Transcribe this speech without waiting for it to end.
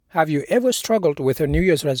Have you ever struggled with a New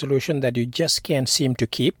Year's resolution that you just can't seem to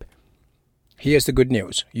keep? Here's the good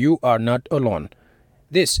news. You are not alone.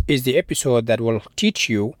 This is the episode that will teach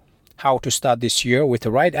you how to start this year with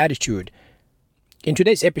the right attitude. In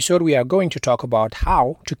today's episode, we are going to talk about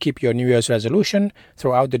how to keep your New Year's resolution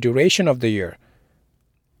throughout the duration of the year.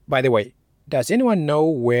 By the way, does anyone know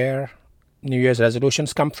where New Year's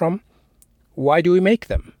resolutions come from? Why do we make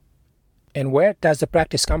them? And where does the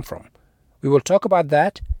practice come from? We will talk about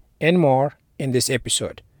that and more in this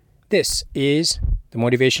episode. This is the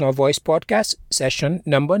Motivational Voice Podcast, session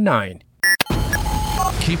number 9.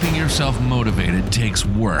 Keeping yourself motivated takes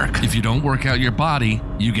work. If you don't work out your body,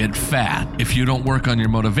 you get fat. If you don't work on your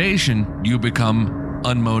motivation, you become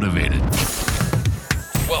unmotivated.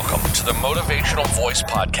 Welcome to the Motivational Voice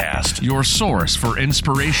Podcast, your source for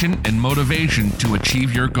inspiration and motivation to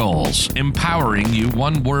achieve your goals, empowering you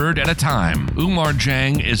one word at a time. Umar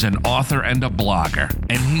Jang is an author and a blogger,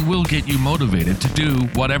 and he will get you motivated to do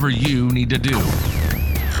whatever you need to do.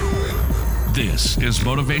 This is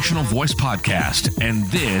Motivational Voice Podcast, and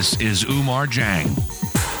this is Umar Jang.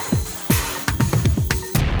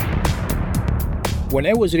 When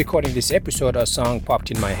I was recording this episode, a song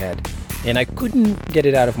popped in my head, and I couldn't get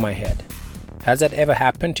it out of my head. Has that ever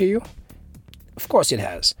happened to you? Of course it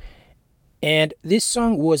has. And this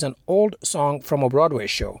song was an old song from a Broadway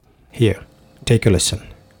show. Here, take a listen.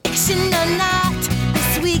 Fiction or not,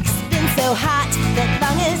 this week's been so hot that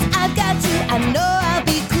long as I've got you, I know I'll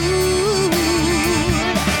be cool.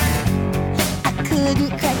 I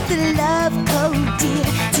couldn't crack the love code, dear,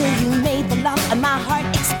 till you made the lock of my heart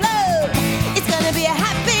explode. It's gonna be a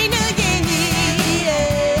happy new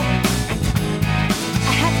year.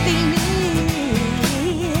 A happy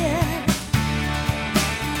new year.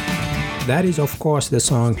 That is, of course, the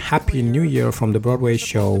song Happy New Year from the Broadway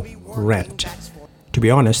show Rent. To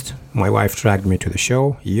be honest, my wife dragged me to the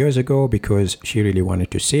show years ago because she really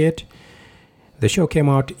wanted to see it. The show came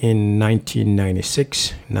out in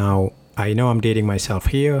 1996. Now, I know I'm dating myself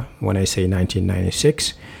here when I say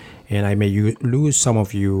 1996, and I may lose some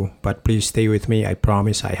of you, but please stay with me. I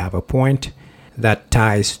promise I have a point that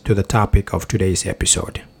ties to the topic of today's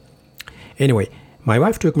episode. Anyway, my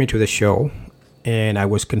wife took me to the show, and I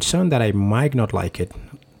was concerned that I might not like it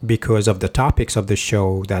because of the topics of the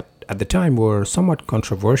show that at the time were somewhat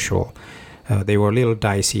controversial. They were a little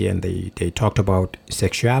dicey, and they talked about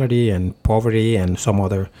sexuality and poverty and some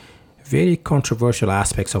other very controversial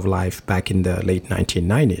aspects of life back in the late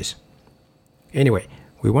 1990s. Anyway,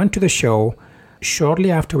 we went to the show shortly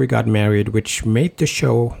after we got married, which made the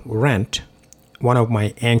show Rent one of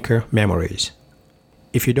my anchor memories.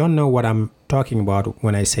 If you don't know what I'm talking about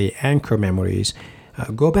when I say anchor memories,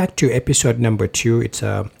 go back to episode number 2. It's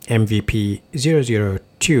MVP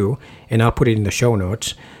 002, and I'll put it in the show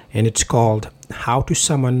notes. And it's called How to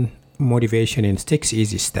Summon Motivation in 6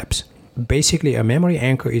 Easy Steps. Basically, a memory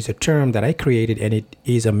anchor is a term that I created, and it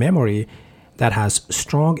is a memory that has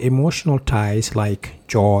strong emotional ties like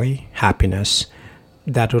joy, happiness,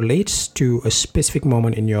 that relates to a specific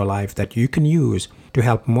moment in your life that you can use to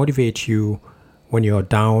help motivate you when you're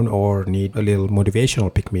down or need a little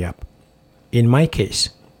motivational pick-me-up. In my case,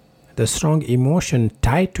 the strong emotion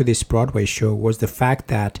tied to this Broadway show was the fact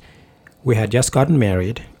that we had just gotten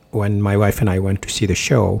married when my wife and I went to see the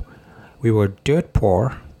show. We were dirt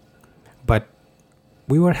poor, but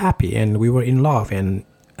we were happy and we were in love and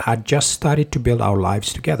had just started to build our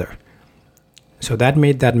lives together. So that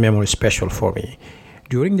made that memory special for me.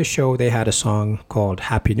 During the show, they had a song called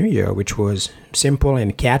Happy New Year, which was simple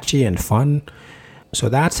and catchy and fun. So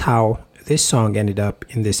that's how this song ended up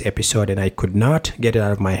in this episode, and I could not get it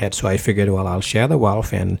out of my head, so I figured, well, I'll share the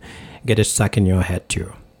wealth and get it stuck in your head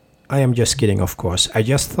too. I am just kidding, of course. I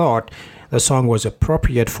just thought the song was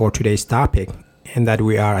appropriate for today's topic, and that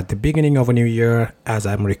we are at the beginning of a new year as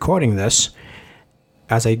I'm recording this.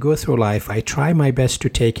 As I go through life, I try my best to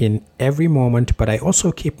take in every moment, but I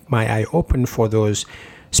also keep my eye open for those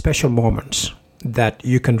special moments that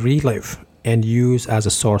you can relive and use as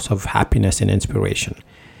a source of happiness and inspiration.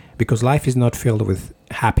 Because life is not filled with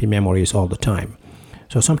happy memories all the time.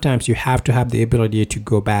 So sometimes you have to have the ability to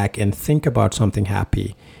go back and think about something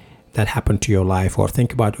happy that happened to your life, or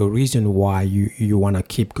think about a reason why you want to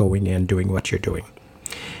keep going and doing what you're doing.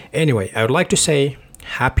 Anyway, I would like to say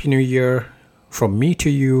Happy New Year from me to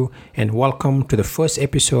you, and welcome to the first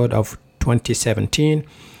episode of 2017.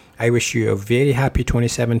 I wish you a very happy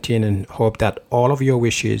 2017 and hope that all of your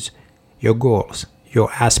wishes, your goals,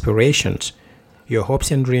 your aspirations, your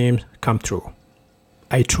hopes and dreams come true.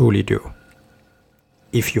 I truly do.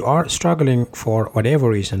 If you are struggling for whatever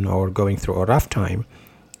reason, or going through a rough time,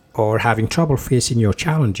 or having trouble facing your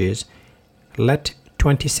challenges, let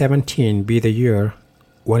 2017 be the year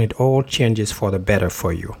when it all changes for the better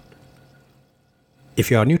for you. If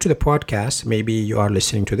you are new to the podcast, maybe you are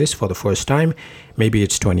listening to this for the first time, maybe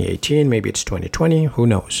it's 2018, maybe it's 2020, who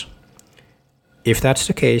knows? If that's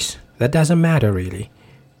the case, that doesn't matter really.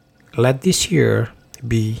 Let this year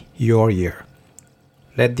be your year.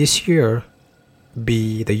 Let this year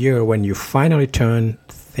be the year when you finally turn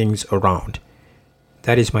things around.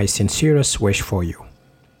 That is my sincerest wish for you.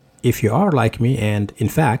 If you are like me, and in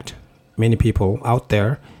fact, many people out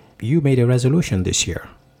there, you made a resolution this year.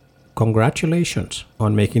 Congratulations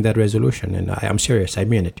on making that resolution, and I'm serious, I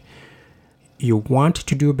mean it. You want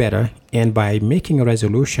to do better, and by making a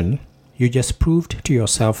resolution, you just proved to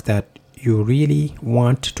yourself that you really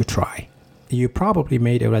want to try. You probably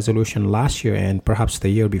made a resolution last year and perhaps the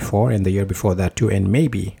year before and the year before that too, and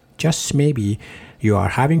maybe, just maybe, you are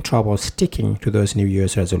having trouble sticking to those New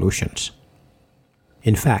Year's resolutions.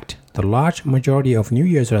 In fact, the large majority of New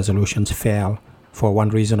Year's resolutions fail for one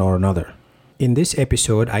reason or another. In this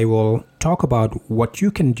episode, I will talk about what you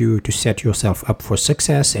can do to set yourself up for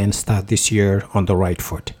success and start this year on the right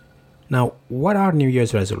foot. Now, what are New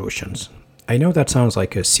Year's resolutions? I know that sounds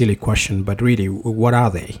like a silly question, but really, what are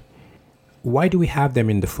they? Why do we have them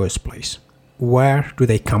in the first place? Where do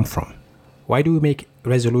they come from? Why do we make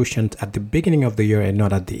resolutions at the beginning of the year and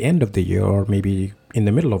not at the end of the year, or maybe in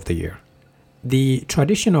the middle of the year? The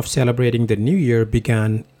tradition of celebrating the New Year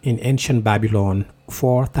began in ancient Babylon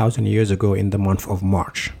 4,000 years ago in the month of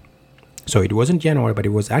March. So it wasn't January, but it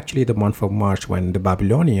was actually the month of March when the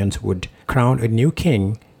Babylonians would crown a new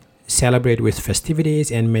king, celebrate with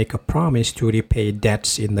festivities, and make a promise to repay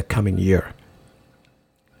debts in the coming year.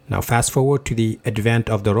 Now fast forward to the advent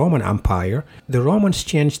of the Roman Empire. The Romans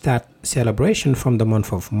changed that celebration from the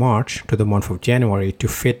month of March to the month of January to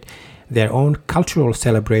fit their own cultural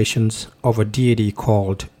celebrations of a deity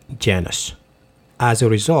called Janus. As a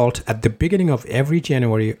result, at the beginning of every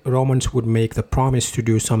January, Romans would make the promise to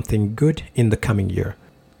do something good in the coming year.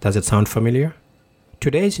 Does it sound familiar?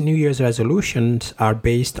 Today's New Year's resolutions are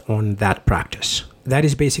based on that practice. That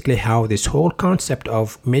is basically how this whole concept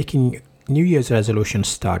of making New Year's resolutions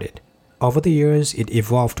started. Over the years, it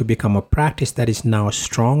evolved to become a practice that is now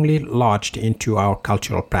strongly lodged into our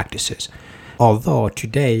cultural practices. Although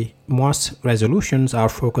today, most resolutions are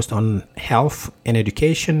focused on health and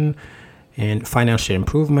education and financial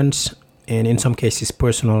improvements, and in some cases,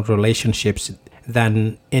 personal relationships,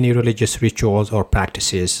 than any religious rituals or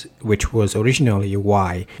practices, which was originally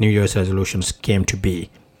why New Year's resolutions came to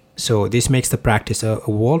be. So this makes the practice a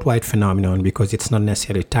worldwide phenomenon because it's not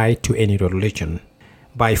necessarily tied to any religion.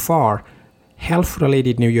 By far,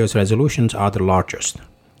 health-related New Year's resolutions are the largest.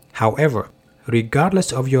 However,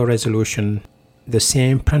 regardless of your resolution, the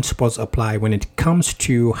same principles apply when it comes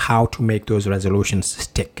to how to make those resolutions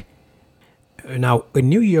stick. Now, a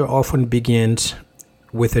new year often begins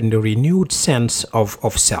with a renewed sense of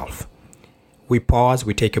self. We pause,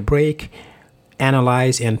 we take a break,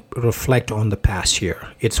 analyze and reflect on the past year.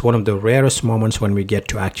 It's one of the rarest moments when we get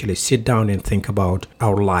to actually sit down and think about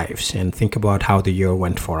our lives and think about how the year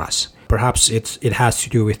went for us. Perhaps it has to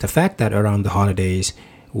do with the fact that around the holidays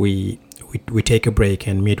we take a break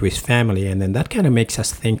and meet with family, and then that kind of makes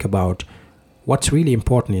us think about what's really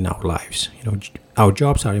important in our lives. You know, our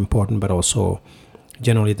jobs are important, but also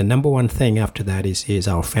generally the number one thing after that is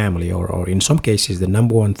our family, or in some cases the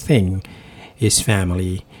number one thing is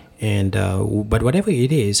family. And but whatever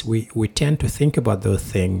it is, we tend to think about those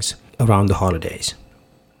things around the holidays.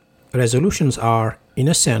 Resolutions are, in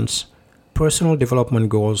a sense, personal development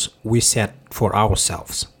goals we set for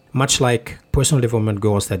ourselves, much like personal development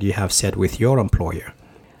goals that you have set with your employer.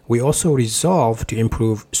 We also resolve to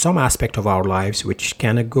improve some aspect of our lives, which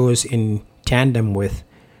kind of goes in tandem with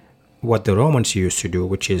what the Romans used to do,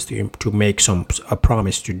 which is to make a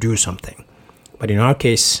promise to do something. But in our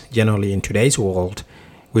case, generally in today's world,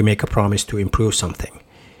 we make a promise to improve something.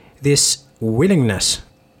 This willingness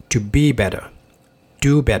to be better,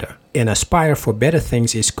 do better, and aspire for better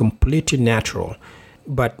things is completely natural,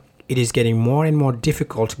 but it is getting more and more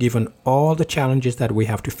difficult given all the challenges that we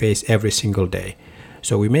have to face every single day.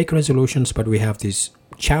 So we make resolutions, but we have these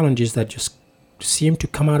challenges that just seem to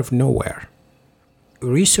come out of nowhere.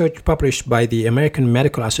 Research published by the American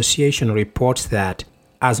Medical Association reports that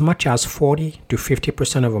as much as 40 to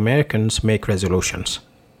 50% of Americans make resolutions.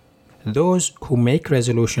 Those who make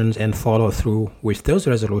resolutions and follow through with those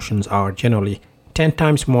resolutions are generally 10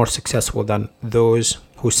 times more successful than those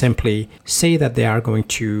who simply say that they are going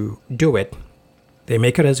to do it. They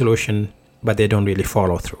make a resolution, but they don't really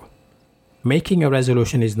follow through. Making a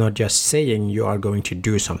resolution is not just saying you are going to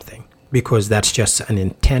do something, because that's just an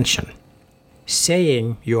intention.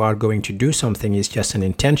 saying you are going to do something is just an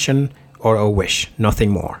intention or a wish,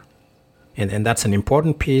 nothing more. And that's an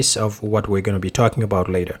important piece of what we're going to be talking about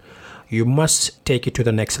later. You must take it to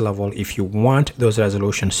the next level if you want those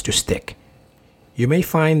resolutions to stick. You may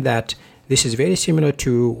find that this is very similar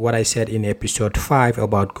to what I said in episode 5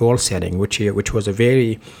 about goal setting, which was a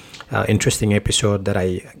very interesting episode that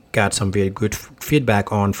I got some very good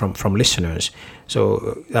feedback on from listeners.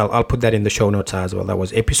 So I'll put that in the show notes as well. That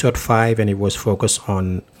was episode 5, and it was focused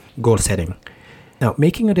on goal setting. Now,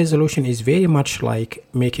 making a resolution is very much like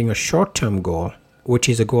making a short-term goal, which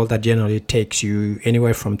is a goal that generally takes you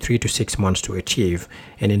anywhere from 3 to 6 months to achieve,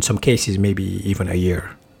 and in some cases, maybe even a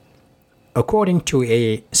year. According to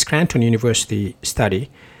a Scranton University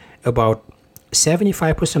study, about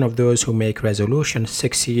 75% of those who make resolutions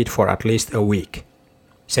succeed for at least a week.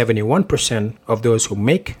 71% of those who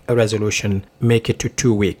make a resolution make it to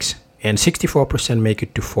 2 weeks, and 64% make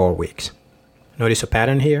it to 4 weeks. Notice a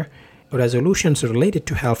pattern here. Resolutions related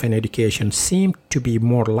to health and education seem to be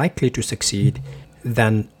more likely to succeed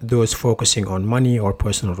than those focusing on money or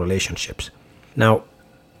personal relationships. Now,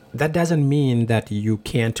 that doesn't mean that you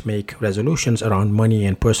can't make resolutions around money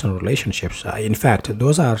and personal relationships. In fact,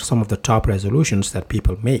 those are some of the top resolutions that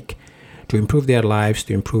people make to improve their lives,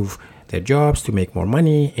 to improve their jobs, to make more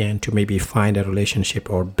money, and to maybe find a relationship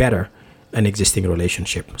or better an existing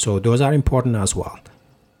relationship. So those are important as well.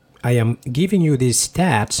 I am giving you these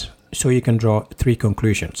stats so you can draw 3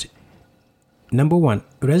 conclusions. Number 1,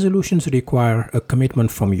 resolutions require a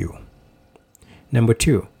commitment from you. Number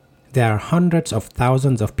 2, there are hundreds of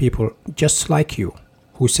thousands of people just like you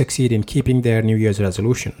who succeed in keeping their New Year's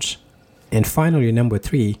resolutions. And finally, number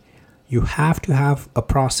 3, you have to have a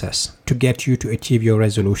process to get you to achieve your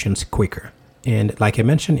resolutions quicker. And like I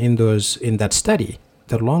mentioned in that study,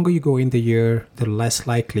 the longer you go in the year, the less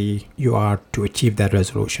likely you are to achieve that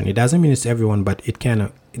resolution. It doesn't mean it's everyone, but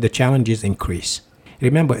the challenges increase.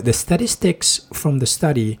 Remember, the statistics from the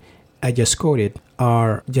study I just quoted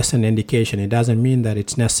are just an indication. It doesn't mean that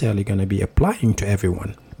it's necessarily going to be applying to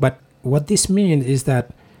everyone. But what this means is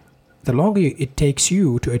that the longer it takes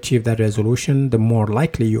you to achieve that resolution, the more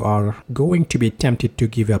likely you are going to be tempted to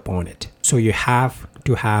give up on it. So you have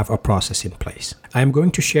to have a process in place. I'm going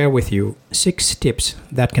to share with you 6 tips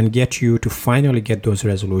that can get you to finally get those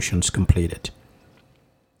resolutions completed.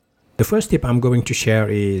 The first tip I'm going to share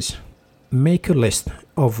is make a list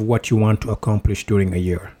of what you want to accomplish during a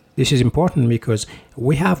year. This is important because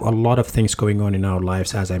we have a lot of things going on in our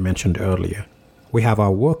lives, as I mentioned earlier. We have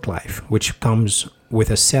our work life, which comes with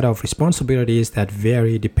a set of responsibilities that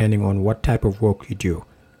vary depending on what type of work you do.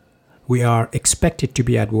 We are expected to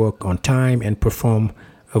be at work on time and perform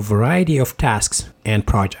a variety of tasks and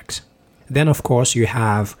projects. Then, of course, you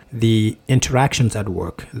have the interactions at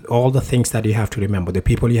work, all the things that you have to remember, the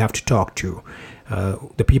people you have to talk to,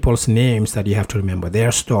 the people's names that you have to remember,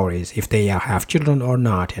 their stories, if they have children or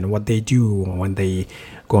not, and what they do when they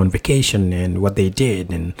go on vacation and what they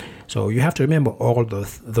did. And so you have to remember all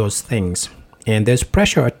those things. And there's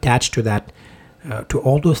pressure attached to that, to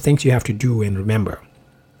all those things you have to do and remember.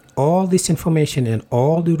 All this information and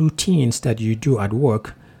all the routines that you do at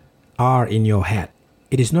work are in your head.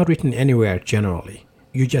 It is not written anywhere generally.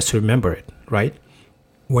 You just remember it, right?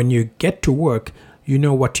 When you get to work, you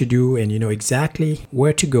know what to do and you know exactly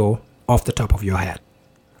where to go off the top of your head.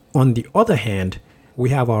 On the other hand, we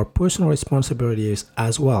have our personal responsibilities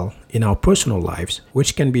as well in our personal lives,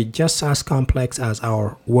 which can be just as complex as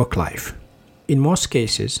our work life. In most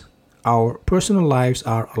cases, our personal lives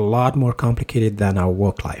are a lot more complicated than our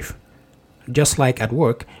work life. Just like at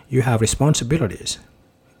work, you have responsibilities.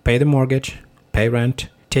 Pay the mortgage, pay rent,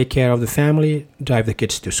 take care of the family, drive the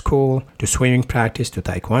kids to school, to swimming practice, to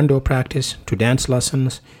taekwondo practice, to dance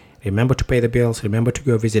lessons, remember to pay the bills, remember to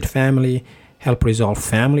go visit family, help resolve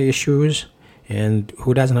family issues. And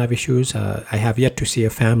who doesn't have issues? I have yet to see a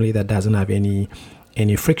family that doesn't have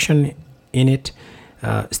any friction in it.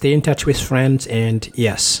 Stay in touch with friends, and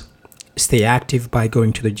yes, stay active by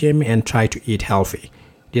going to the gym and try to eat healthy.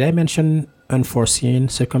 Did I mention unforeseen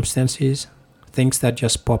circumstances? Things that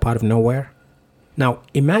just pop out of nowhere? Now,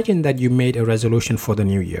 imagine that you made a resolution for the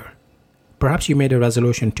new year. Perhaps you made a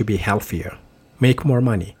resolution to be healthier, make more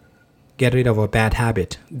money, get rid of a bad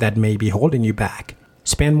habit that may be holding you back,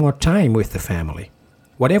 spend more time with the family.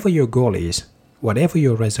 Whatever your goal is, whatever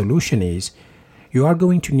your resolution is, you are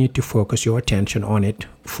going to need to focus your attention on it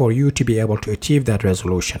for you to be able to achieve that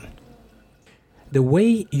resolution. The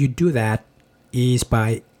way you do that is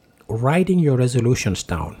by writing your resolutions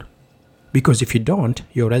down. Because if you don't,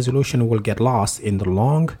 your resolution will get lost in the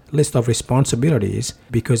long list of responsibilities.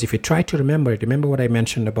 Because if you try to remember it, remember what I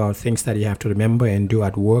mentioned about things that you have to remember and do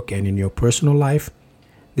at work and in your personal life?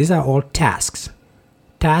 These are all tasks.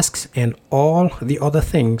 Tasks and all the other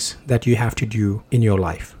things that you have to do in your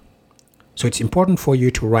life. So it's important for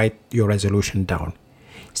you to write your resolution down.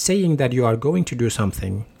 Saying that you are going to do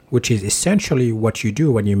something, which is essentially what you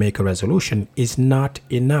do when you make a resolution, is not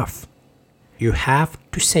enough. You have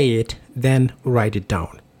to say it, then write it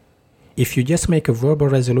down. If you just make a verbal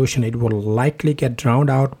resolution, it will likely get drowned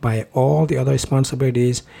out by all the other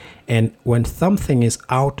responsibilities, and when something is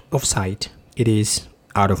out of sight, it is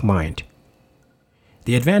out of mind.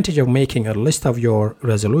 The advantage of making a list of your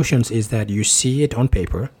resolutions is that you see it on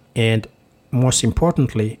paper, and most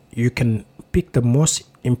importantly, you can pick the most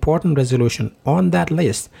important resolution on that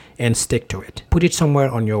list and stick to it. Put it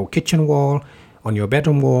somewhere on your kitchen wall, on your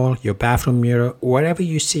bedroom wall, your bathroom mirror, wherever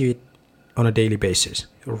you see it on a daily basis.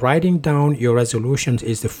 Writing down your resolutions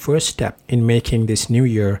is the first step in making this new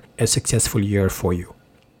year a successful year for you.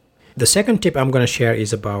 The second tip I'm going to share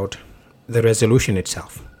is about the resolution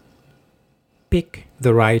itself. Pick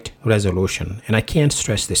the right resolution, and I can't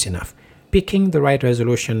stress this enough. Picking the right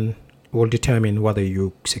resolution will determine whether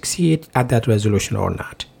you succeed at that resolution or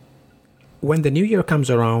not. When the new year comes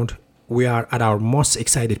around, we are at our most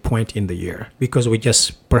excited point in the year because we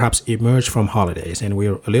just perhaps emerged from holidays and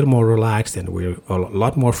we're a little more relaxed and we're a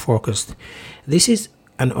lot more focused. This is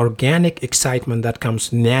an organic excitement that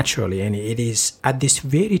comes naturally, and it is at this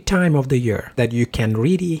very time of the year that you can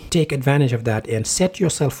really take advantage of that and set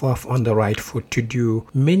yourself off on the right foot to do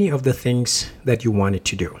many of the things that you wanted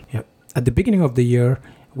to do. At the beginning of the year,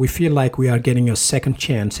 we feel like we are getting a second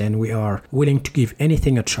chance and we are willing to give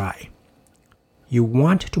anything a try. You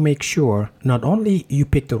want to make sure not only you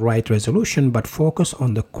pick the right resolution, but focus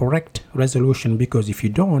on the correct resolution, because if you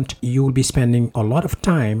don't, you will be spending a lot of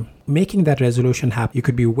time making that resolution happen. You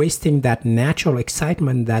could be wasting that natural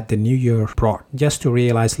excitement that the new year brought just to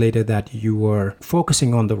realize later that you were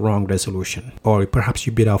focusing on the wrong resolution, or perhaps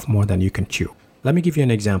you bit off more than you can chew. Let me give you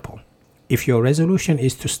an example. If your resolution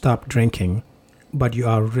is to stop drinking, but you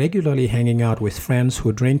are regularly hanging out with friends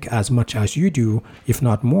who drink as much as you do, if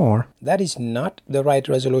not more, that is not the right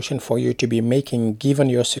resolution for you to be making given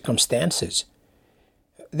your circumstances.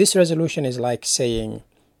 This resolution is like saying,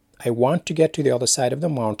 I want to get to the other side of the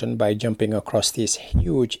mountain by jumping across this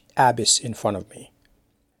huge abyss in front of me.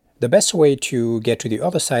 The best way to get to the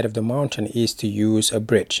other side of the mountain is to use a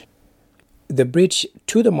bridge. The bridge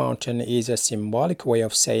to the mountain is a symbolic way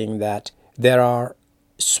of saying that there are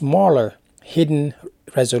smaller hidden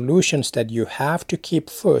resolutions that you have to keep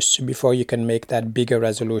first before you can make that bigger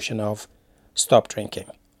resolution of stop drinking.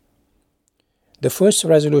 The first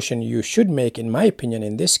resolution you should make, in my opinion,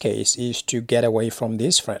 in this case, is to get away from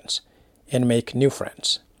these friends and make new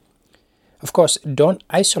friends. Of course, don't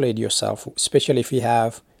isolate yourself, especially if you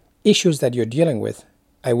have issues that you're dealing with.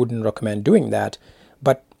 I wouldn't recommend doing that,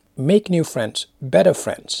 but make new friends, better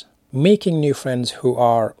friends. Making new friends who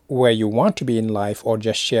are where you want to be in life or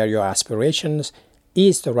just share your aspirations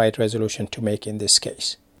is the right resolution to make in this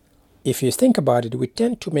case. If you think about it, we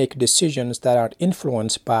tend to make decisions that are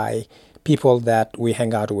influenced by people that we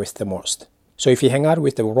hang out with the most. So if you hang out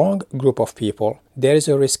with the wrong group of people, there is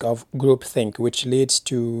a risk of groupthink, which leads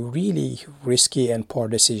to really risky and poor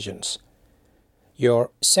decisions.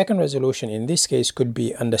 Your second resolution in this case could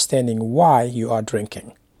be understanding why you are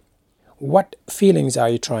drinking. What feelings are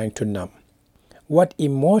you trying to numb? What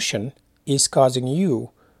emotion is causing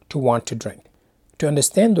you to want to drink? To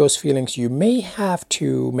understand those feelings, you may have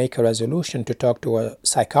to make a resolution to talk to a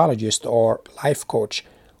psychologist or life coach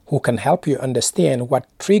who can help you understand what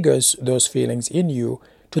triggers those feelings in you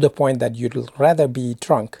to the point that you'd rather be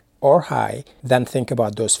drunk or high than think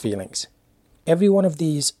about those feelings. Every one of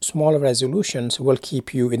these smaller resolutions will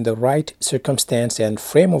keep you in the right circumstance and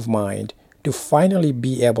frame of mind to finally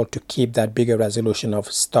be able to keep that bigger resolution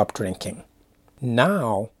of stop drinking.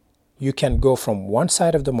 Now, you can go from one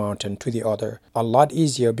side of the mountain to the other a lot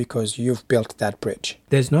easier because you've built that bridge.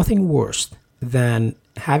 There's nothing worse than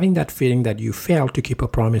having that feeling that you failed to keep a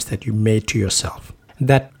promise that you made to yourself.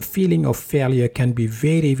 That feeling of failure can be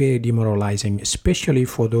very, very demoralizing, especially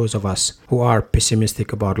for those of us who are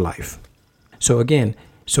pessimistic about life. So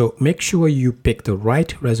make sure you pick the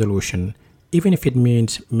right resolution, even if it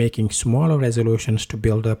means making smaller resolutions to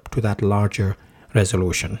build up to that larger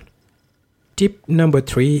resolution. Tip number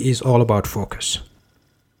 3 is all about focus.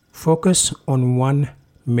 Focus on one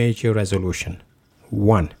major resolution.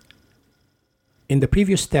 One. In the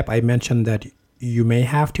previous step, I mentioned that you may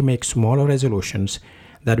have to make smaller resolutions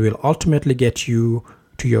that will ultimately get you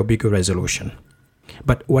to your bigger resolution.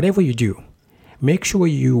 But whatever you do, make sure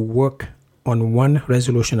you work on one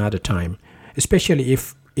resolution at a time, especially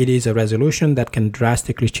if it is a resolution that can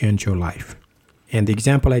drastically change your life. And the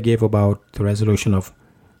example I gave about the resolution of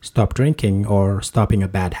stop drinking or stopping a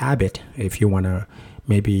bad habit, if you want to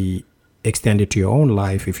maybe extend it to your own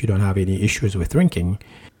life, if you don't have any issues with drinking,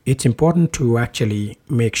 it's important to actually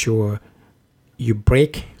make sure you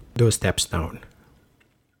break those steps down.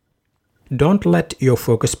 Don't let your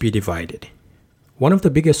focus be divided. One of the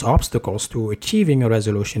biggest obstacles to achieving a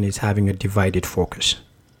resolution is having a divided focus.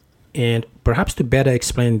 And perhaps to better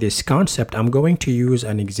explain this concept, I'm going to use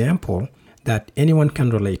an example that anyone can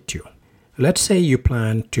relate to. Let's say you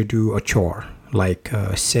plan to do a chore, like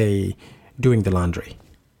say doing the laundry.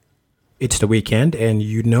 It's the weekend and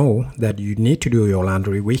you know that you need to do your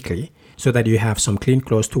laundry weekly so that you have some clean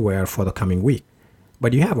clothes to wear for the coming week.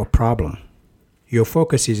 But you have a problem. Your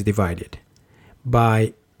focus is divided.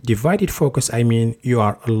 By divided focus, I mean you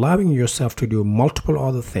are allowing yourself to do multiple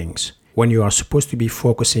other things when you are supposed to be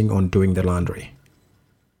focusing on doing the laundry.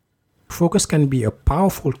 Focus can be a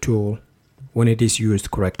powerful tool when it is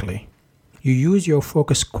used correctly. You use your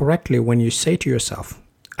focus correctly when you say to yourself,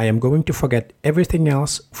 I am going to forget everything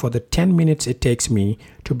else for the 10 minutes it takes me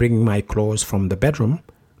to bring my clothes from the bedroom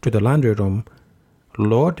to the laundry room,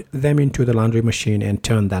 load them into the laundry machine and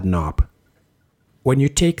turn that knob. When you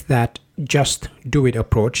take that just do it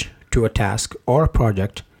approach to a task or a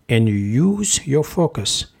project and you use your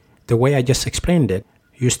focus the way I just explained it,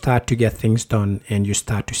 you start to get things done and you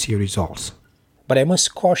start to see results. But I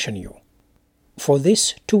must caution you, for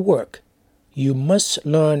this to work, you must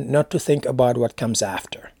learn not to think about what comes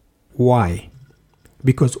after. Why?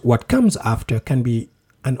 Because what comes after can be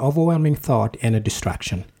an overwhelming thought and a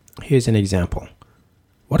distraction. Here's an example.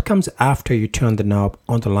 What comes after you turn the knob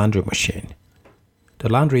on the laundry machine?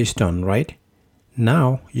 The laundry is done, right?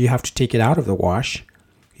 Now you have to take it out of the wash.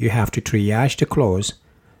 You have to triage the clothes.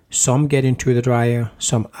 Some get into the dryer.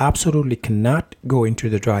 Some absolutely cannot go into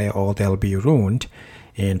the dryer or they'll be ruined.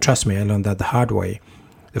 And trust me, I learned that the hard way.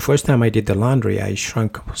 The first time I did the laundry, I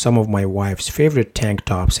shrunk some of my wife's favorite tank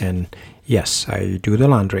tops. And yes, I do the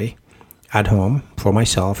laundry at home for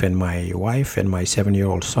myself and my wife and my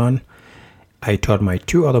 7-year-old son. I taught my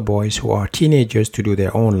 2 other boys who are teenagers to do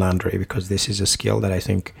their own laundry because this is a skill that I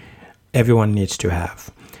think everyone needs to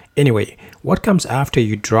have. Anyway, what comes after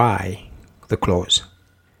you dry the clothes?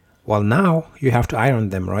 Well, now you have to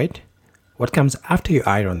iron them, right? What comes after you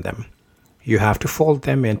iron them? You have to fold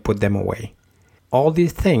them and put them away. All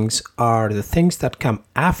these things are the things that come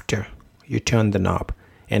after you turn the knob.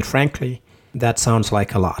 And frankly, that sounds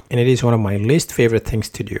like a lot. And it is one of my least favorite things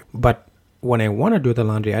to do. But when I want to do the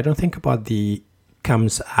laundry, I don't think about the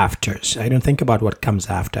comes afters. I don't think about what comes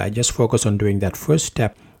after. I just focus on doing that first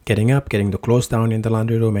step, getting up, getting the clothes down in the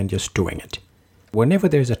laundry room and just doing it. Whenever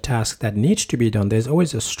there's a task that needs to be done, there's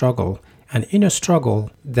always a struggle, an inner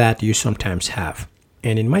struggle that you sometimes have.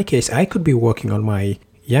 And in my case, I could be working on my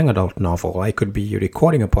young adult novel. I could be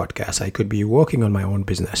recording a podcast. I could be working on my own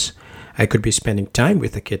business. I could be spending time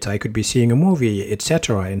with the kids. I could be seeing a movie,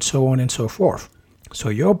 etc., and so on and so forth. So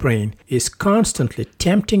your brain is constantly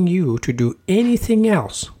tempting you to do anything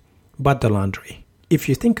else but the laundry. If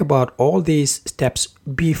you think about all these steps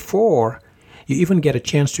before you even get a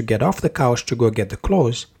chance to get off the couch to go get the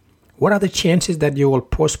clothes, what are the chances that you will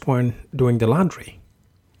postpone doing the laundry?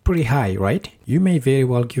 Pretty high, right? You may very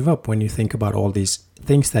well give up when you think about all these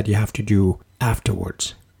things that you have to do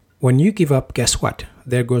afterwards. When you give up, guess what?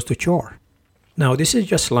 There goes the chore. Now, this is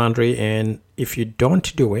just laundry, and if you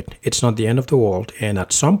don't do it, it's not the end of the world. And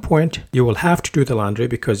at some point, you will have to do the laundry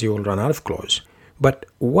because you will run out of clothes. But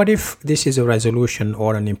what if this is a resolution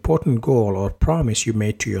or an important goal or promise you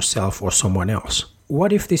made to yourself or someone else?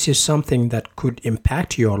 What if this is something that could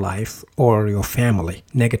impact your life or your family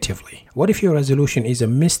negatively? What if your resolution is a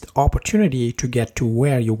missed opportunity to get to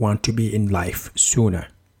where you want to be in life sooner?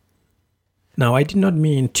 Now, I did not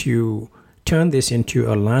mean to turn this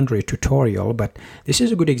into a laundry tutorial, but this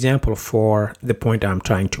is a good example for the point I'm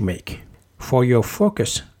trying to make. For your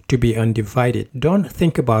focus to be undivided, don't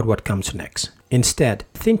think about what comes next. Instead,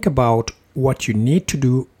 think about what you need to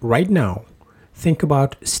do right now. Think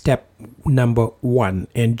about step number 1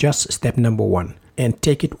 and just step number 1 and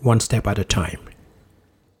take it one step at a time.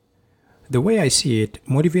 The way I see it,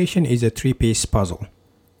 motivation is a 3-piece puzzle.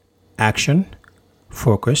 Action,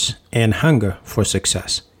 focus, and hunger for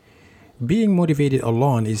success. Being motivated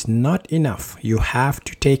alone is not enough. You have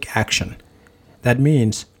to take action. That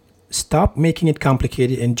means stop making it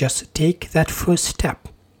complicated and just take that first step.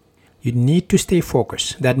 You need to stay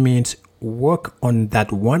focused. That means work on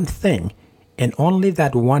that one thing and only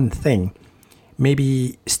that one thing.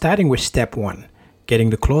 Maybe starting with step 1.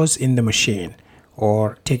 getting the clothes in the machine,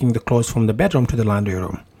 or taking the clothes from the bedroom to the laundry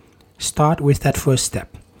room. Start with that first step.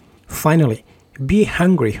 Finally, be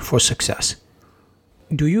hungry for success.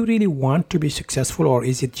 Do you really want to be successful, or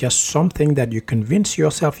is it just something that you convince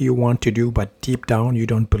yourself you want to do, but deep down you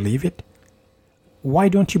don't believe it? Why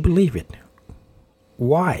don't you believe it?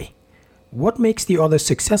 Why? What makes the other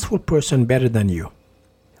successful person better than you?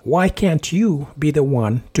 Why can't you be the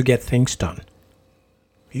one to get things done?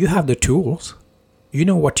 You have the tools. You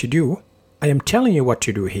know what to do. I am telling you what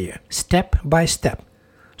to do here, step by step.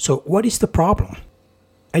 So what is the problem?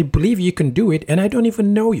 I believe you can do it, and I don't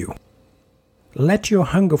even know you. Let your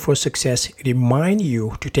hunger for success remind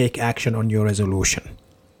you to take action on your resolution.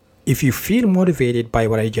 If you feel motivated by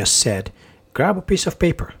what I just said, grab a piece of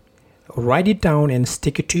paper, write it down and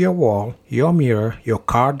stick it to your wall, your mirror, your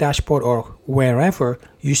car dashboard, or wherever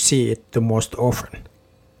you see it the most often.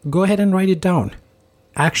 Go ahead and write it down.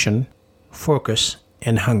 Action, focus,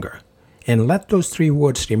 and hunger. And let those 3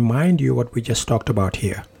 words remind you what we just talked about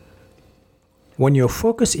here. When your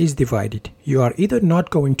focus is divided, you are either not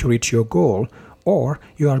going to reach your goal, or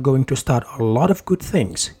you are going to start a lot of good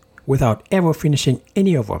things without ever finishing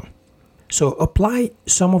any of them. So apply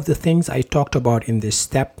some of the things I talked about in this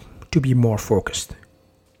step to be more focused.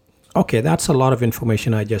 Okay, that's a lot of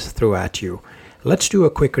information I just threw at you. Let's do a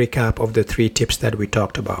quick recap of the 3 tips that we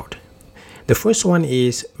talked about. The first one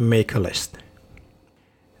is make a list.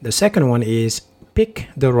 The second one is pick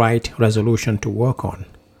the right resolution to work on.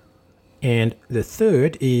 And the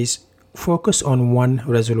third is focus on one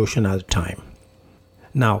resolution at a time.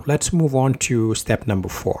 Now, let's move on to step number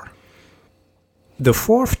 4. The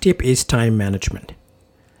 4th tip is time management.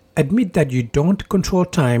 Admit that you don't control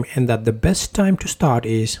time and that the best time to start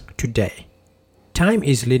is today. Time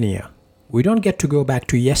is linear. We don't get to go back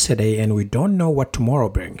to yesterday, and we don't know what tomorrow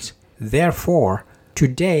brings. Therefore,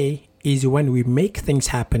 today is when we make things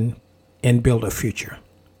happen and build a future.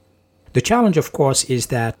 The challenge, of course, is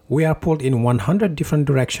that we are pulled in 100 different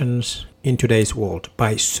directions in today's world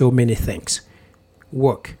by so many things.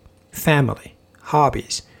 Work, family,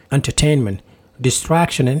 hobbies, entertainment,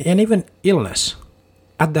 distraction, and even illness.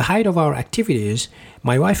 At the height of our activities,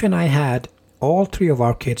 my wife and I had all 3 of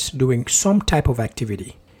our kids doing some type of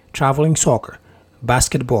activity. Traveling soccer,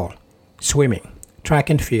 basketball, swimming, track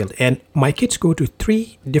and field, and my kids go to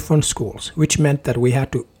 3 different schools, which meant that we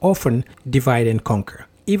had to often divide and conquer.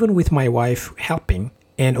 Even with my wife helping,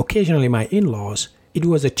 and occasionally my in-laws, it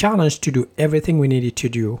was a challenge to do everything we needed to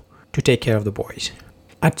do to take care of the boys.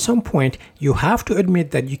 At some point, you have to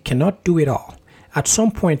admit that you cannot do it all. At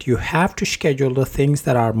some point, you have to schedule the things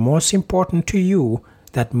that are most important to you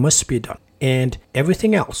that must be done. And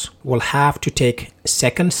everything else will have to take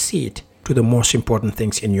second seat to the most important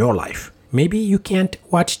things in your life. Maybe you can't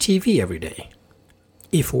watch TV every day.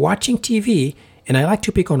 If watching TV, and I like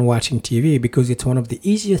to pick on watching TV because it's one of the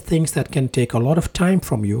easiest things that can take a lot of time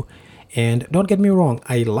from you. And don't get me wrong,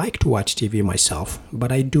 I like to watch TV myself,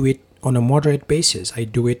 but I do it on a moderate basis. I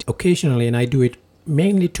do it occasionally, and I do it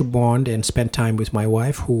mainly to bond and spend time with my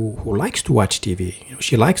wife who likes to watch TV.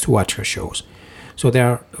 She likes to watch her shows. So there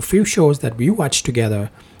are a few shows that we watch together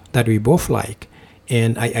that we both like,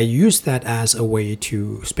 and I use that as a way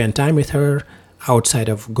to spend time with her outside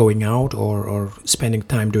of going out or spending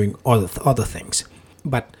time doing other things.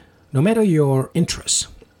 But no matter your interests,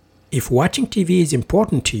 if watching TV is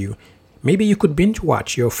important to you, maybe you could binge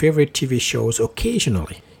watch your favorite TV shows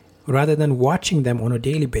occasionally rather than watching them on a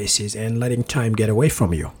daily basis and letting time get away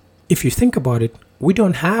from you. If you think about it, we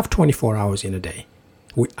don't have 24 hours in a day.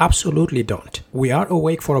 We absolutely don't. We are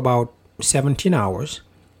awake for about 17 hours.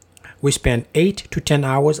 We spend 8 to 10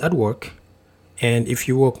 hours at work. And if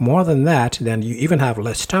you work more than that, then you even have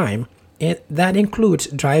less time. And that includes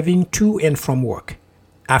driving to and from work.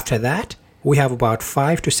 After that, we have about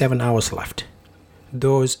 5 to 7 hours left.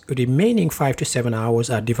 Those remaining 5 to 7 hours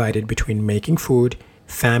are divided between making food,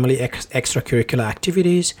 family extracurricular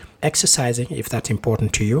activities, exercising if that's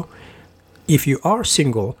important to you. If you are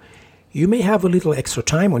single, you may have a little extra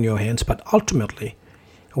time on your hands, but ultimately,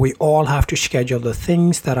 we all have to schedule the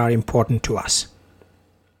things that are important to us.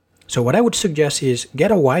 So what I would suggest is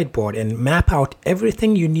get a whiteboard and map out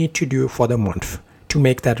everything you need to do for the month to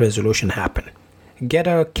make that resolution happen. Get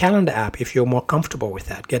a calendar app if you're more comfortable with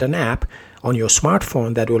that. Get an app on your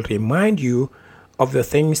smartphone that will remind you of the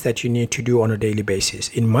things that you need to do on a daily basis.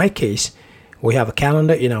 In my case, we have a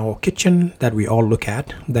calendar in our kitchen that we all look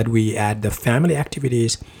at, that we add the family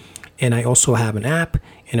activities. And I also have an app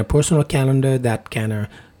and a personal calendar that kind of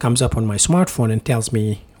comes up on my smartphone and tells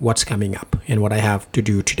me what's coming up and what I have to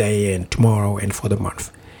do today and tomorrow and for the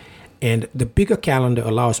month. And the bigger calendar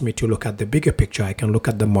allows me to look at the bigger picture. I can look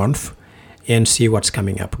at the month and see what's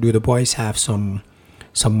coming up. Do the boys have some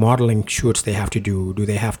modeling shoots they have to do? Do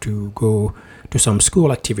they have to go to some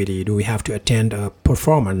school activity? Do we have to attend a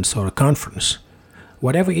performance or a conference?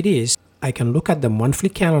 Whatever it is, I can look at the monthly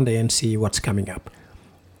calendar and see what's coming up.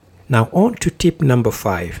 Now on to tip number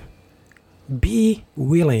 5. Be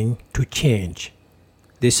willing to change.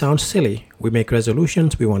 This sounds silly. We make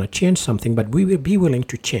resolutions, we want to change something, but we will be willing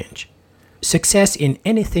to change. Success in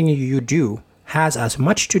anything you do has as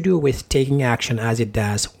much to do with taking action as it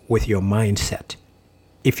does with your mindset.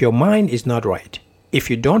 If your mind is not right, if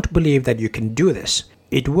you don't believe that you can do this,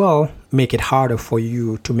 it will make it harder for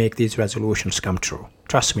you to make these resolutions come true.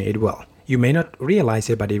 Trust me, it will. You may not realize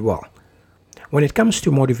it, but it will. When it comes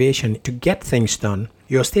to motivation to get things done,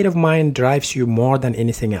 your state of mind drives you more than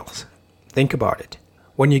anything else. Think about it.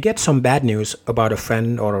 When you get some bad news about a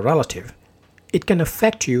friend or a relative, it can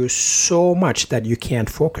affect you so much that you can't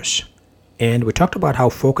focus. And we talked about how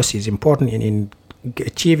focus is important in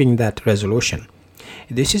achieving that resolution.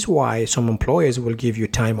 This is why some employers will give you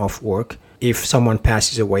time off work if someone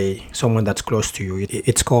passes away, someone that's close to you.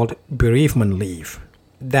 It's called bereavement leave.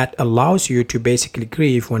 That allows you to basically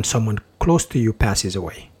grieve when someone close to you passes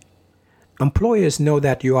away. Employers know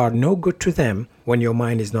that you are no good to them when your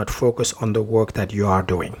mind is not focused on the work that you are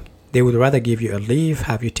doing. They would rather give you a leave,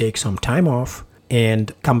 have you take some time off,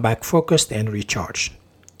 and come back focused and recharged.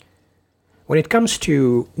 When it comes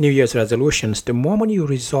to New Year's resolutions, the moment you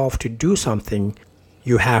resolve to do something,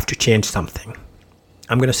 you have to change something.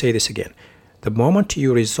 I'm going to say this again. The moment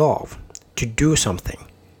you resolve to do something,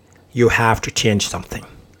 you have to change something.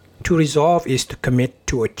 To resolve is to commit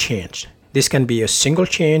to a change. This can be a single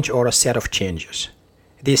change or a set of changes.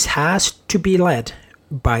 This has to be led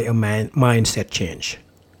by a mindset change.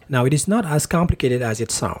 Now, it is not as complicated as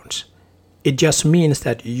it sounds. It just means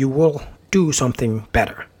that you will do something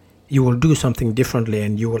better. You will do something differently,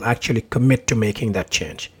 and you will actually commit to making that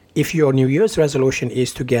change. If your New Year's resolution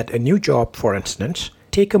is to get a new job, for instance,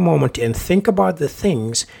 take a moment and think about the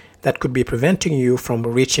things that could be preventing you from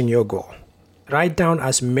reaching your goal. Write down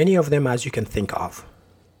as many of them as you can think of.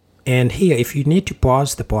 And here, if you need to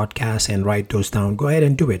pause the podcast and write those down, go ahead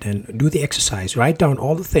and do it and do the exercise. Write down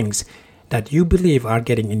all the things that you believe are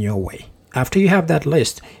getting in your way. After you have that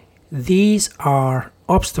list, these are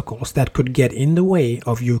obstacles that could get in the way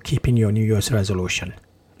of you keeping your New Year's resolution.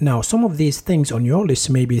 Now, some of these things on your list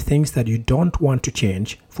may be things that you don't want to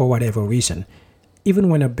change for whatever reason, even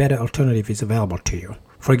when a better alternative is available to you.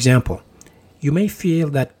 For example, you may feel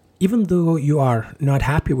that even though you are not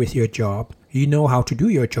happy with your job, you know how to do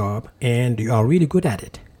your job and you are really good at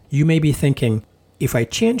it. You may be thinking, if I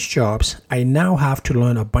change jobs, I now have to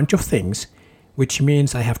learn a bunch of things, which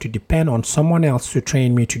means I have to depend on someone else to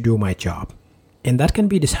train me to do my job. And that can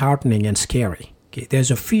be disheartening and scary. Okay,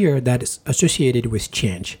 there's a fear that is associated with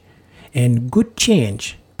change. And good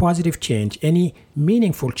change, positive change, any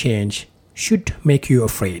meaningful change should make you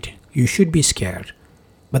afraid. You should be scared.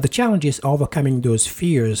 But the challenge is overcoming those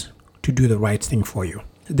fears to do the right thing for you.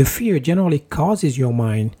 The fear generally causes your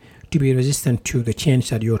mind to be resistant to the change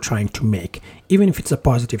that you're trying to make, even if it's a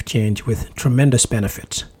positive change with tremendous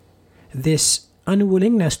benefits. This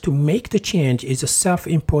unwillingness to make the change is a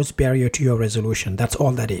self-imposed barrier to your resolution. That's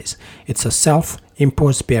all that is. It's a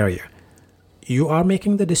self-imposed barrier. You are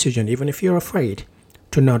making the decision, even if you're afraid,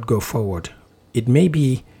 to not go forward. It may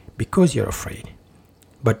be because you're afraid.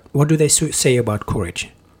 But what do they say about courage?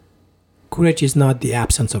 Courage is not the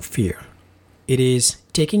absence of fear. It is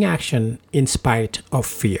taking action in spite of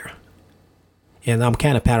fear. And I'm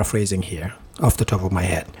kind of paraphrasing here off the top of my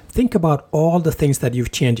head. Think about all the things that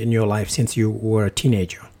you've changed in your life since you were a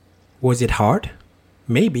teenager. Was it hard?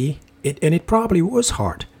 Maybe. And it probably was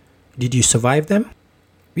hard. Did you survive them?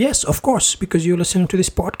 Yes, of course, because you're listening to this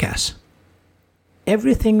podcast.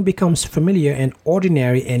 Everything becomes familiar and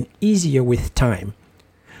ordinary and easier with time.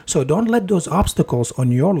 So don't let those obstacles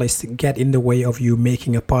on your list get in the way of you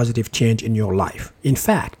making a positive change in your life. In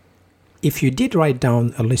fact, if you did write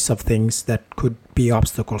down a list of things that could be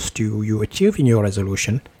obstacles to you achieving your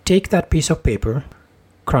resolution, take that piece of paper,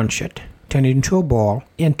 crunch it, turn it into a ball,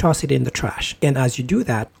 and toss it in the trash. And as you do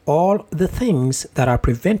that, all the things that are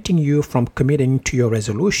preventing you from committing to your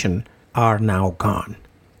resolution are now gone.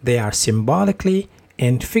 They are symbolically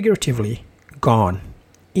and figuratively gone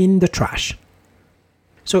in the trash.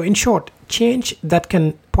 So in short, change that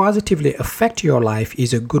can positively affect your life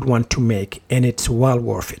is a good one to make, and it's well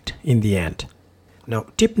worth it in the end. Now,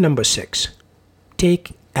 tip number 6,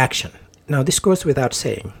 take action. Now, this goes without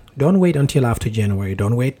saying. Don't wait until after January.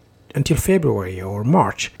 Don't wait until February or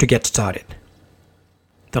March to get started.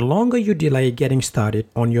 The longer you delay getting started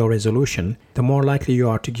on your resolution, the more likely you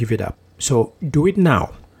are to give it up. So do it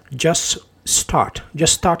now. Just start.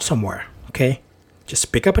 Just start somewhere, okay?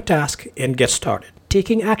 Just pick up a task and get started.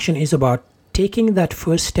 Taking action is about taking that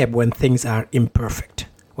first step when things are imperfect.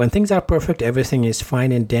 When things are perfect, everything is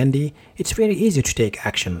fine and dandy. It's very easy to take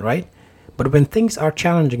action, right? But when things are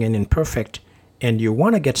challenging and imperfect and you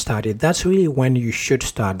want to get started, that's really when you should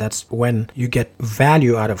start. That's when you get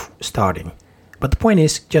value out of starting. But the point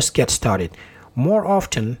is, just get started. More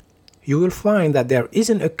often, you will find that there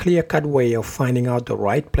isn't a clear-cut way of finding out the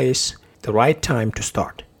right place, the right time to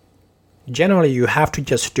start. Generally, you have to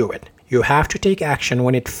just do it. You have to take action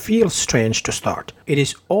when it feels strange to start. It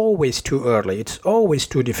is always too early. It's always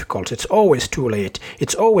too difficult. It's always too late.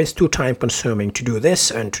 It's always too time-consuming to do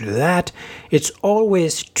this and to do that. It's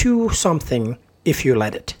always too something if you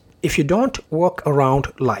let it. If you don't work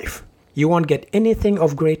around life, you won't get anything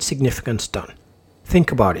of great significance done.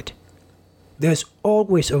 Think about it. There's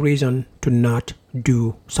always a reason to not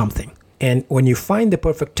do something. And when you find the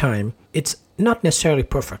perfect time, it's not necessarily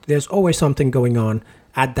perfect. There's always something going on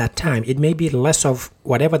at that time. It may be less of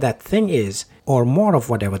whatever that thing is or more of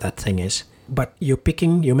whatever that thing is. But you're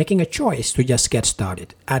making a choice to just get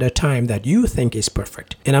started at a time that you think is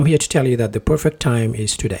perfect. And I'm here to tell you that the perfect time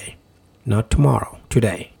is today, not tomorrow,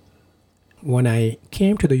 today. When I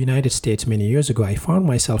came to the United States many years ago, I found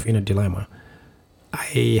myself in a dilemma.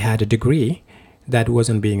 I had a degree that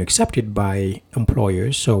wasn't being accepted by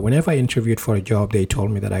employers. So whenever I interviewed for a job, they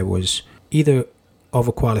told me that I was either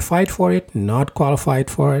overqualified for it, not qualified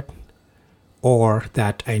for it, or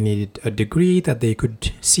that I needed a degree that they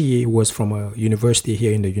could see was from a university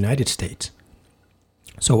here in the United States.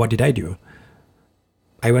 So what did I do?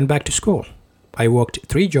 I went back to school. I worked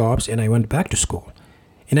 3 jobs and I went back to school.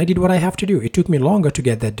 And I did what I have to do. It took me longer to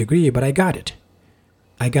get that degree, but I got it.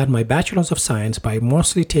 I got my Bachelor's of Science by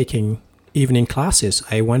mostly taking evening classes.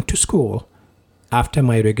 I went to school after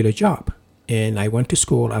my regular job. And I went to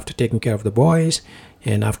school after taking care of the boys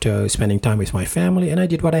and after spending time with my family, and I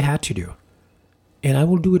did what I had to do. And I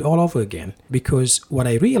will do it all over again, because what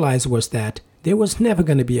I realized was that there was never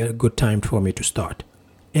going to be a good time for me to start.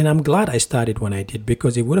 And I'm glad I started when I did,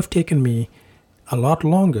 because it would have taken me a lot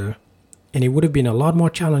longer and it would have been a lot more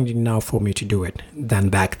challenging now for me to do it than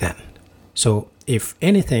back then. So if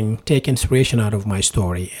anything, take inspiration out of my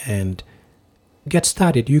story and get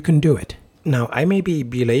started. You can do it. Now, I may be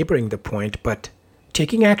belaboring the point, but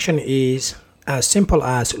taking action is as simple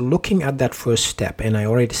as looking at that first step. And I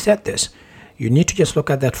already said this. You need to just look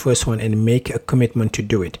at that first one and make a commitment to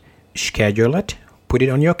do it. Schedule it, put it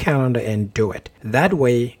on your calendar and do it. That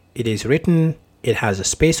way, it is written, it has a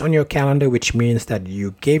space on your calendar, which means that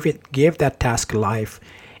you gave that task life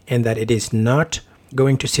and that it is not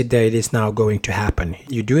going to sit there, it is now going to happen.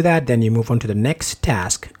 You do that, then you move on to the next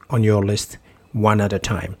task on your list one at a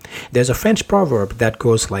time. There's a French proverb that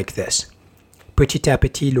goes like this: Petit à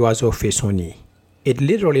petit, l'oiseau fait son nid. It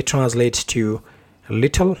literally translates to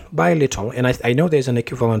little by little, and I know there's an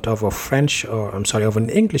equivalent of of an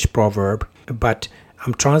English proverb, but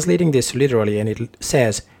I'm translating this literally, and it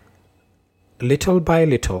says, little by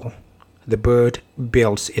little, the bird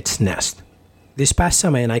builds its nest. This past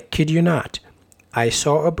summer, and I kid you not, I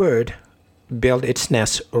saw a bird build its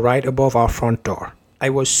nest right above our front door. I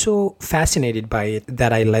was so fascinated by it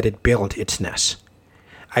that I let it build its nest.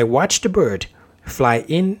 I watched the bird fly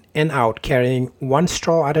in and out, carrying one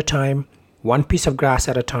straw at a time, one piece of grass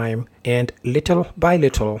at a time, and little by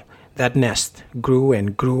little, that nest grew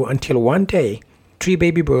and grew until one day, 3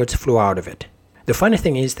 baby birds flew out of it. The funny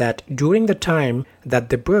thing is that during the time that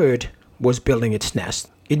the bird was building its nest,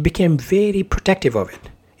 it became very protective of it.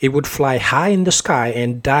 It would fly high in the sky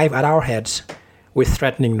and dive at our heads with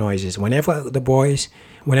threatening noises. Whenever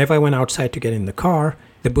I went outside to get in the car,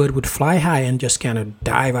 the bird would fly high and just kind of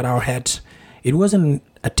dive at our heads. It wasn't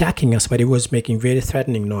attacking us, but it was making very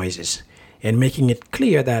threatening noises and making it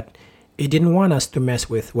clear that it didn't want us to mess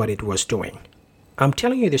with what it was doing. I'm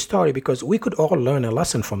telling you this story because we could all learn a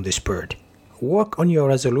lesson from this bird. Work on your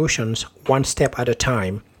resolutions one step at a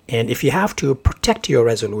time, and if you have to, protect your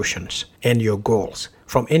resolutions and your goals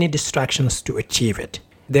from any distractions to achieve it.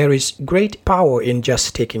 There is great power in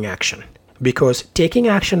just taking action, because taking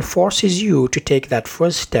action forces you to take that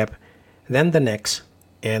first step, then the next,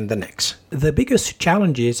 and the next. The biggest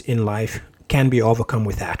challenges in life can be overcome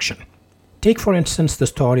with action. Take, for instance, the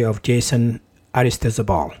story of Jason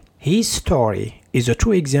Aristizabal. His story is a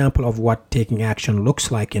true example of what taking action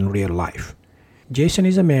looks like in real life. Jason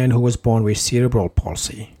is a man who was born with cerebral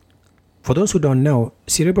palsy. For those who don't know,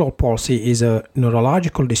 cerebral palsy is a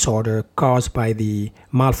neurological disorder caused by the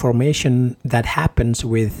malformation that happens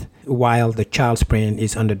while the child's brain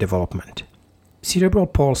is under development. Cerebral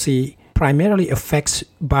palsy primarily affects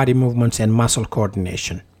body movements and muscle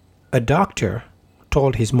coordination. A doctor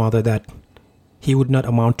told his mother that he would not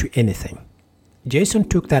amount to anything. Jason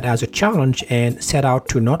took that as a challenge and set out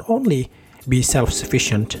to not only be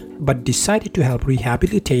self-sufficient, but decided to help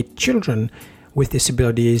rehabilitate children with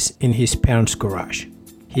disabilities in his parents' garage.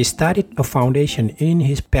 He started a foundation in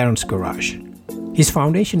his parents' garage. His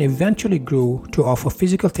foundation eventually grew to offer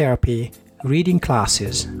physical therapy, reading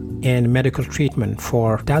classes, and medical treatment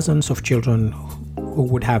for dozens of children who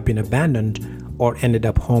would have been abandoned or ended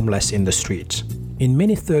up homeless in the streets. In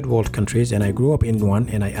many third world countries, and I grew up in one,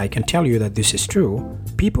 and I can tell you that this is true,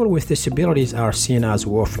 people with disabilities are seen as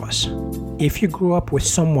worthless. If you grew up with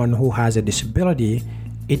someone who has a disability,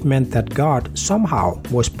 it meant that God somehow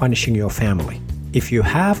was punishing your family. If you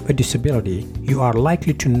have a disability, you are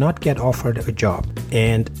likely to not get offered a job.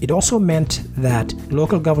 And it also meant that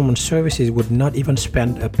local government services would not even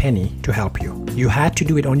spend a penny to help you. You had to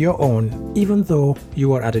do it on your own, even though you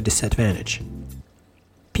were at a disadvantage.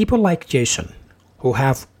 People like Jason, who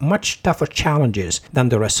have much tougher challenges than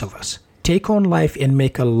the rest of us, take on life and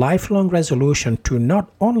make a lifelong resolution to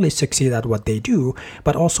not only succeed at what they do,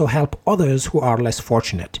 but also help others who are less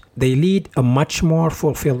fortunate. They lead a much more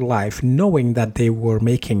fulfilled life knowing that they were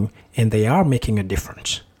making and they are making a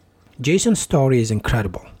difference. Jason's story is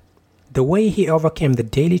incredible. The way he overcame the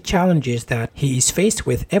daily challenges that he is faced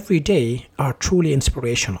with every day are truly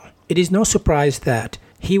inspirational. It is no surprise that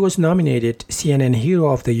he was nominated CNN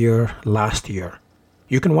Hero of the Year last year.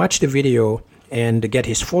 You can watch the video and get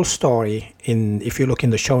his full story if you look in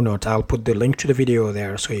the show notes. I'll put the link to the video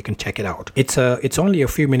there so you can check it out. It's only a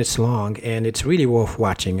few minutes long and it's really worth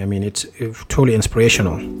watching. I mean, it's truly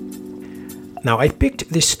inspirational. Now, I picked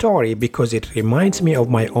this story because it reminds me of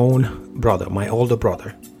my own brother, my older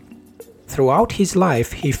brother. Throughout his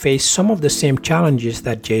life, he faced some of the same challenges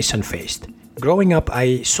that Jason faced. Growing up,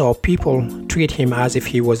 I saw people treat him as if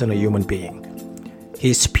he wasn't a human being.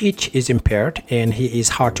 His speech is impaired and he is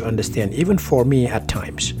hard to understand, even for me at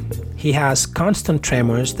times. He has constant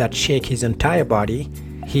tremors that shake his entire body.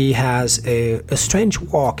 He has a strange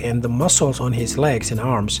walk, and the muscles on his legs and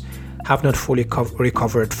arms have not fully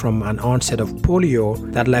recovered from an onset of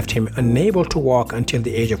polio that left him unable to walk until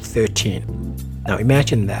the age of 13. Now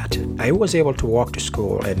imagine that. I was able to walk to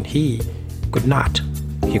school and he could not.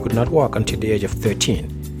 He could not walk until the age of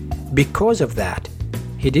 13. Because of that,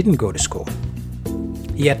 he didn't go to school.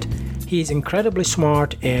 Yet, he is incredibly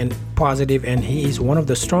smart and positive, and he is one of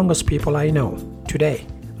the strongest people I know today.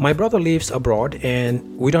 My brother lives abroad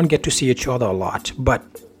and we don't get to see each other a lot, but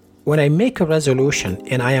when I make a resolution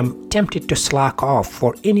and I am tempted to slack off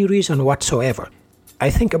for any reason whatsoever,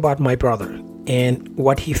 I think about my brother and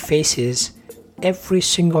what he faces every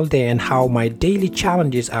single day and how my daily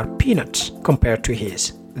challenges are peanuts compared to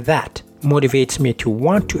his. That motivates me to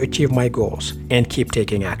want to achieve my goals and keep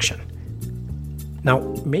taking action. Now,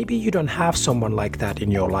 maybe you don't have someone like that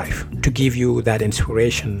in your life to give you that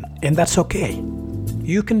inspiration, and that's okay.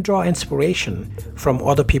 You can draw inspiration from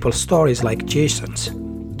other people's stories like Jason's.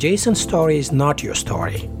 Jason's story is not your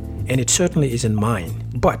story, and it certainly isn't mine,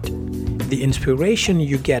 but the inspiration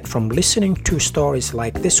you get from listening to stories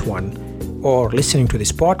like this one or listening to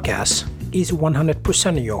this podcast is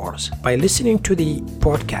 100% yours. By listening to the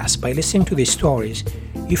podcast, by listening to these stories,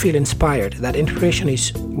 you feel inspired. That inspiration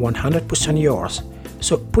is 100% yours.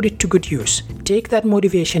 So put it to good use. Take that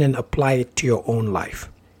motivation and apply it to your own life.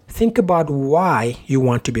 Think about why you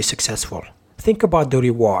want to be successful. Think about the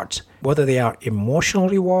rewards, whether they are emotional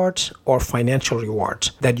rewards or financial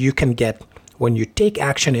rewards that you can get when you take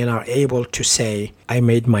action and are able to say, I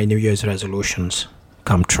made my New Year's resolutions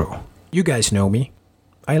come true. You guys know me.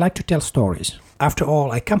 I like to tell stories. After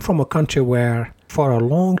all, I come from a country where for a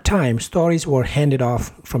long time, stories were handed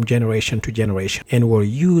off from generation to generation and were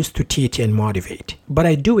used to teach and motivate. But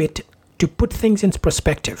I do it to put things in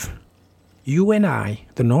perspective. You and I,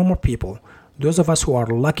 the normal people, those of us who are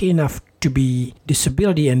lucky enough to be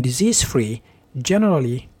disability and disease-free,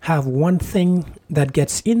 generally have one thing that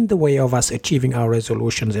gets in the way of us achieving our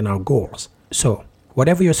resolutions and our goals. So,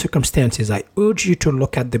 whatever your circumstances, I urge you to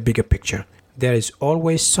look at the bigger picture. There is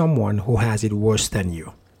always someone who has it worse than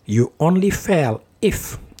you. You only fail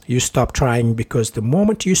if you stop trying, because the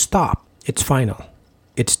moment you stop, it's final.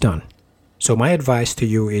 It's done. So my advice to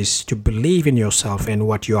you is to believe in yourself and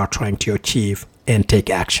what you are trying to achieve and take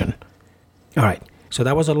action. All right. So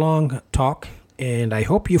that was a long talk and I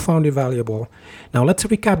hope you found it valuable. Now let's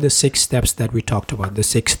recap the 6 steps that we talked about, the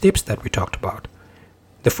 6 tips that we talked about.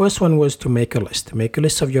 The first one was to make a list. Make a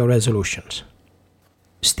list of your resolutions.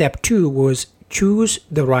 Step 2 was choose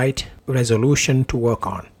the right resolution to work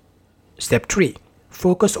on. Step 3,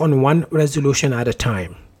 focus on one resolution at a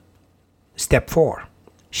time. Step 4,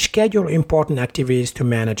 Schedule important activities to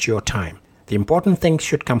manage your time. The important things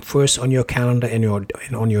should come first on your calendar and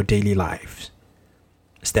on your daily lives.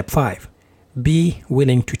 Step 5. Be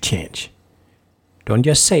willing to change. Don't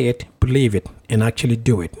just say it, believe it, and actually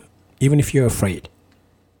do it, even if you're afraid.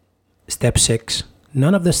 Step 6.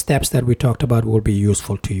 None of the steps that we talked about will be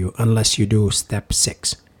useful to you unless you do step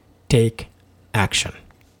 6. Take action.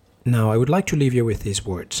 Now, I would like to leave you with these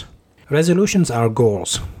words. Resolutions are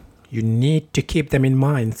goals. You need to keep them in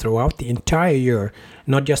mind throughout the entire year,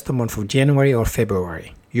 not just the month of January or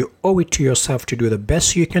February. You owe it to yourself to do the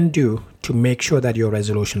best you can do to make sure that your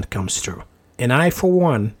resolution comes true. And I, for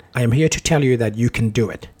one, I am here to tell you that you can do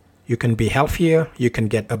it. You can be healthier, you can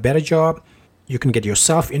get a better job, you can get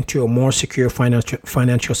yourself into a more secure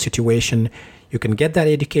financial situation, you can get that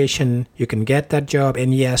education, you can get that job,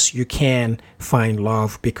 and yes, you can find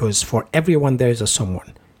love, because for everyone there is a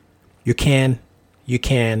someone. You can,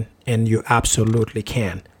 and you absolutely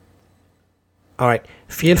can. All right,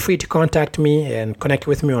 feel free to contact me and connect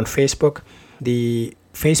with me on Facebook. The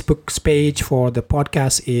Facebook page for the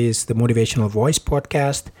podcast is the Motivational Voice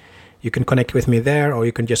Podcast. You can connect with me there, or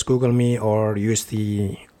you can just Google me or use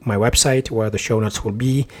my website where the show notes will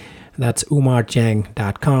be. That's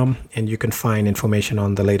umarjang.com, and you can find information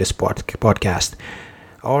on the latest podcast.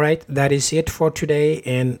 All right, that is it for today.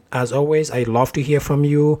 And as always, I love to hear from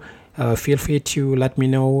you. Feel free to let me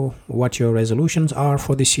know what your resolutions are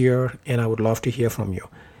for this year, and I would love to hear from you.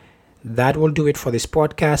 That will do it for this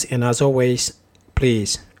podcast. And as always,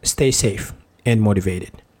 please stay safe and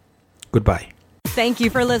motivated. Goodbye. Thank you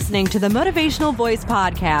for listening to the Motivational Voice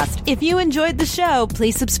Podcast. If you enjoyed the show,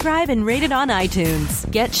 please subscribe and rate it on iTunes.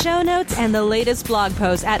 Get show notes and the latest blog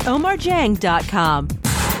posts at omarjang.com.